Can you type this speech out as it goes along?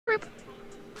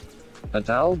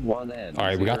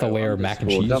Alright, we got the layer of mac and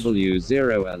cheese.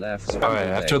 Alright,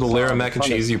 after the layer of mac and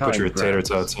cheese, you put your tater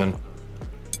tots in.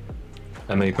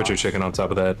 And then you put your chicken on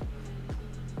top of that.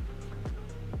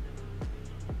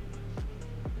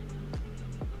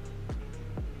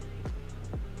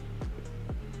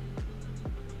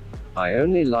 I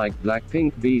only like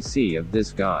Blackpink BC of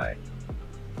this guy.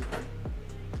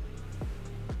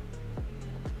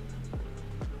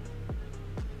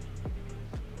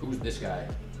 Who's this guy?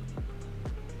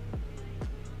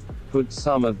 Put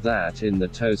some of that in the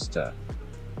toaster.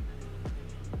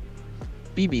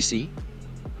 BBC?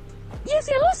 Yes,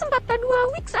 ya lo sempat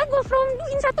 2 weeks ago from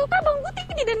doing satu kabang but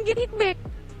didn't get it back.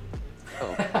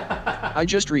 Oh. I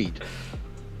just read.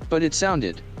 But it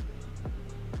sounded.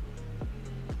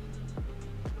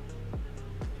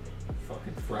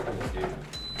 Fucking freckles, dude.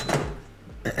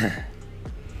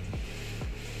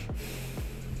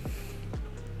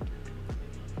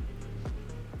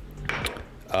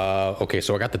 Okay,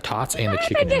 so I got the tots and the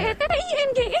chicken.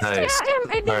 Nice.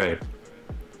 Alright.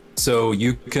 So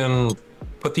you can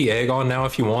put the egg on now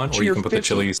if you want, or you can put the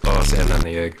chili sauce and then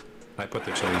the egg. I put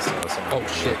the chili sauce on. Oh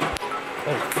shit.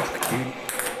 Oh fuck, dude.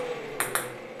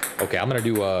 Okay, I'm gonna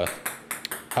do how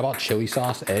about chili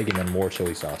sauce, egg, and then more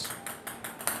chili sauce?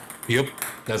 Yep,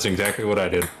 that's exactly what I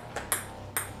did.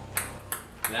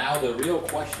 Now the real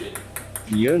question.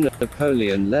 Yo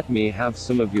Napoleon, let me have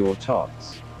some of your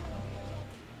tots.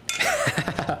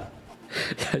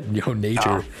 Yo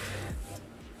nature.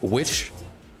 Which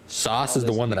sauce is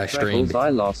the one that I strained? I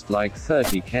lost like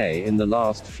 30k in the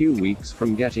last few weeks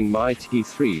from getting my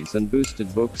T3s and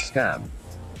boosted book scam.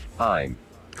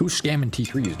 Who's scamming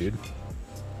T3s, dude?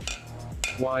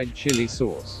 Wide chili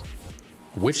sauce.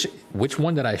 Which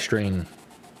one did I strain?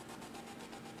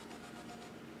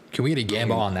 Can we get a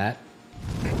gamba on that?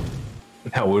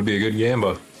 That would be a good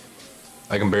gamba.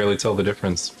 I can barely tell the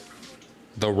difference.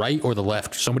 The right or the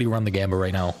left? Somebody run the gamba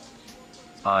right now.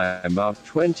 I'm up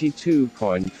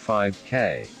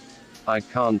 22.5k. I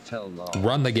can't tell now.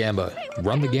 Run the gamba.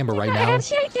 Run the gamba right now.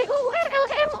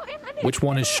 Which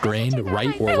one is strained,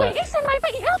 right or left?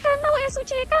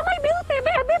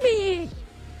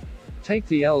 Take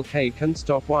the L cake and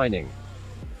stop whining.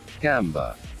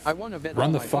 Gamba. I want to bet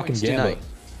Run the fucking gamba.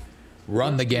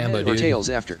 Run the gamba, dude. Or tails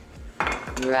after.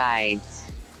 Right.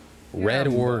 Red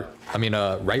or, I mean,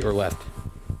 right or left?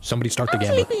 Somebody start the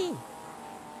gamba.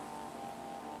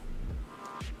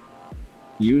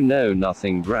 You know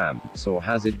nothing, Gramps, or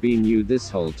has it been you this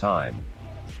whole time?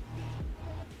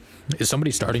 Is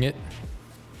somebody starting it?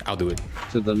 I'll do it.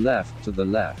 To the left, to the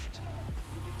left.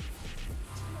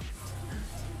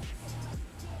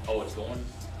 Oh, it's going?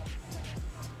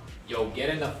 Yo,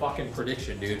 get in the fucking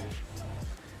prediction, dude.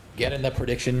 Get in the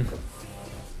prediction.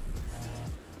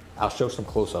 I'll show some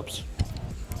close-ups.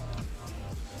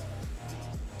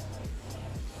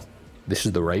 This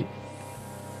is the right.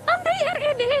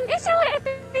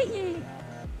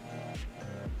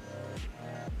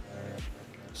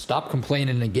 Stop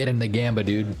complaining and get in the gamba,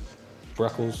 dude.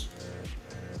 Freckles.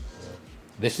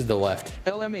 This is the left.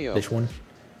 LMAO. This one.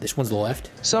 This one's the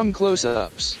left. Some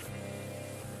close-ups.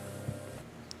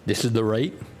 This is the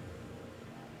right.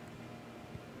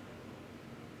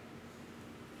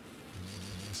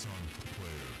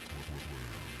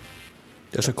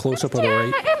 There's a close-up of the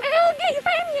right.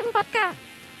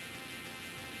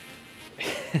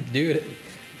 Dude,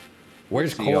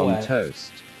 where's Cole on at?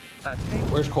 Toast.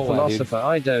 Where's Cole Philosopher, at, dude?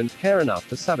 I don't care enough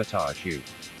to sabotage you.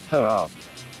 Ho up.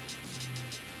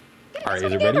 Alright,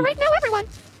 is it ready? Right now, everyone.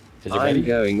 Is it ready? I'm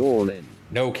going all in.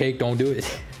 No, Cake, don't do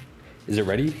it. Is it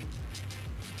ready?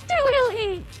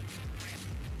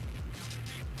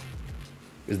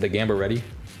 Is the gamba ready?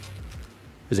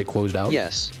 Is it closed out?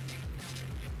 Yes.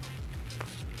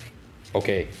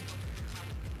 Okay.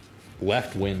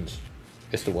 Left wins.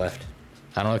 It's the left.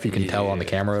 I don't know if you can tell on the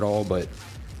camera at all, but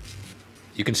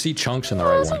you can see chunks in the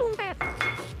right one.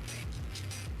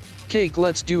 Cake,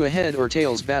 let's do a head or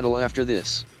tails battle after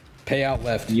this. Pay out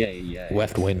left. Yay.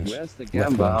 Left wins. Where's the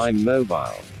gamba? I'm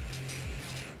mobile.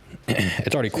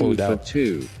 It's already closed out.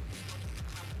 2 for 2.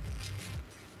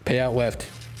 Pay out left.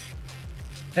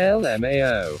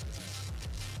 LMAO.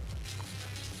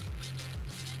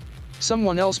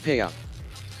 Someone else pay out.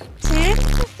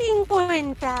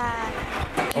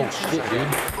 Oh shit, dude.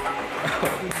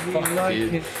 We like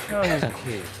it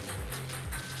chunky.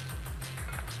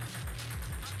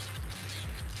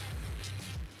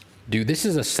 Dude, this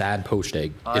is a sad poached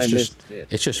egg.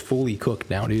 It's just fully cooked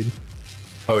now, dude.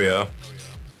 Oh yeah.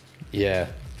 Yeah.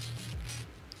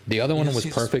 The other one was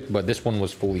perfect, but this one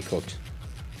was fully cooked.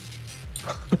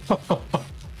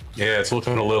 Yeah, it's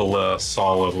looking a little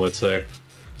solid, let's say.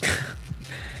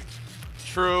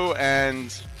 true,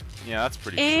 and yeah, that's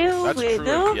pretty true. That's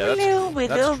true. Yeah,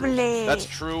 that's true. That's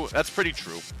true. That's pretty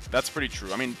true. That's pretty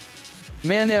true. I mean,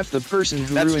 Man F the person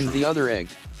who ruined the other egg.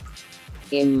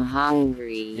 I'm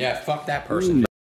hungry. Yeah, fuck that person.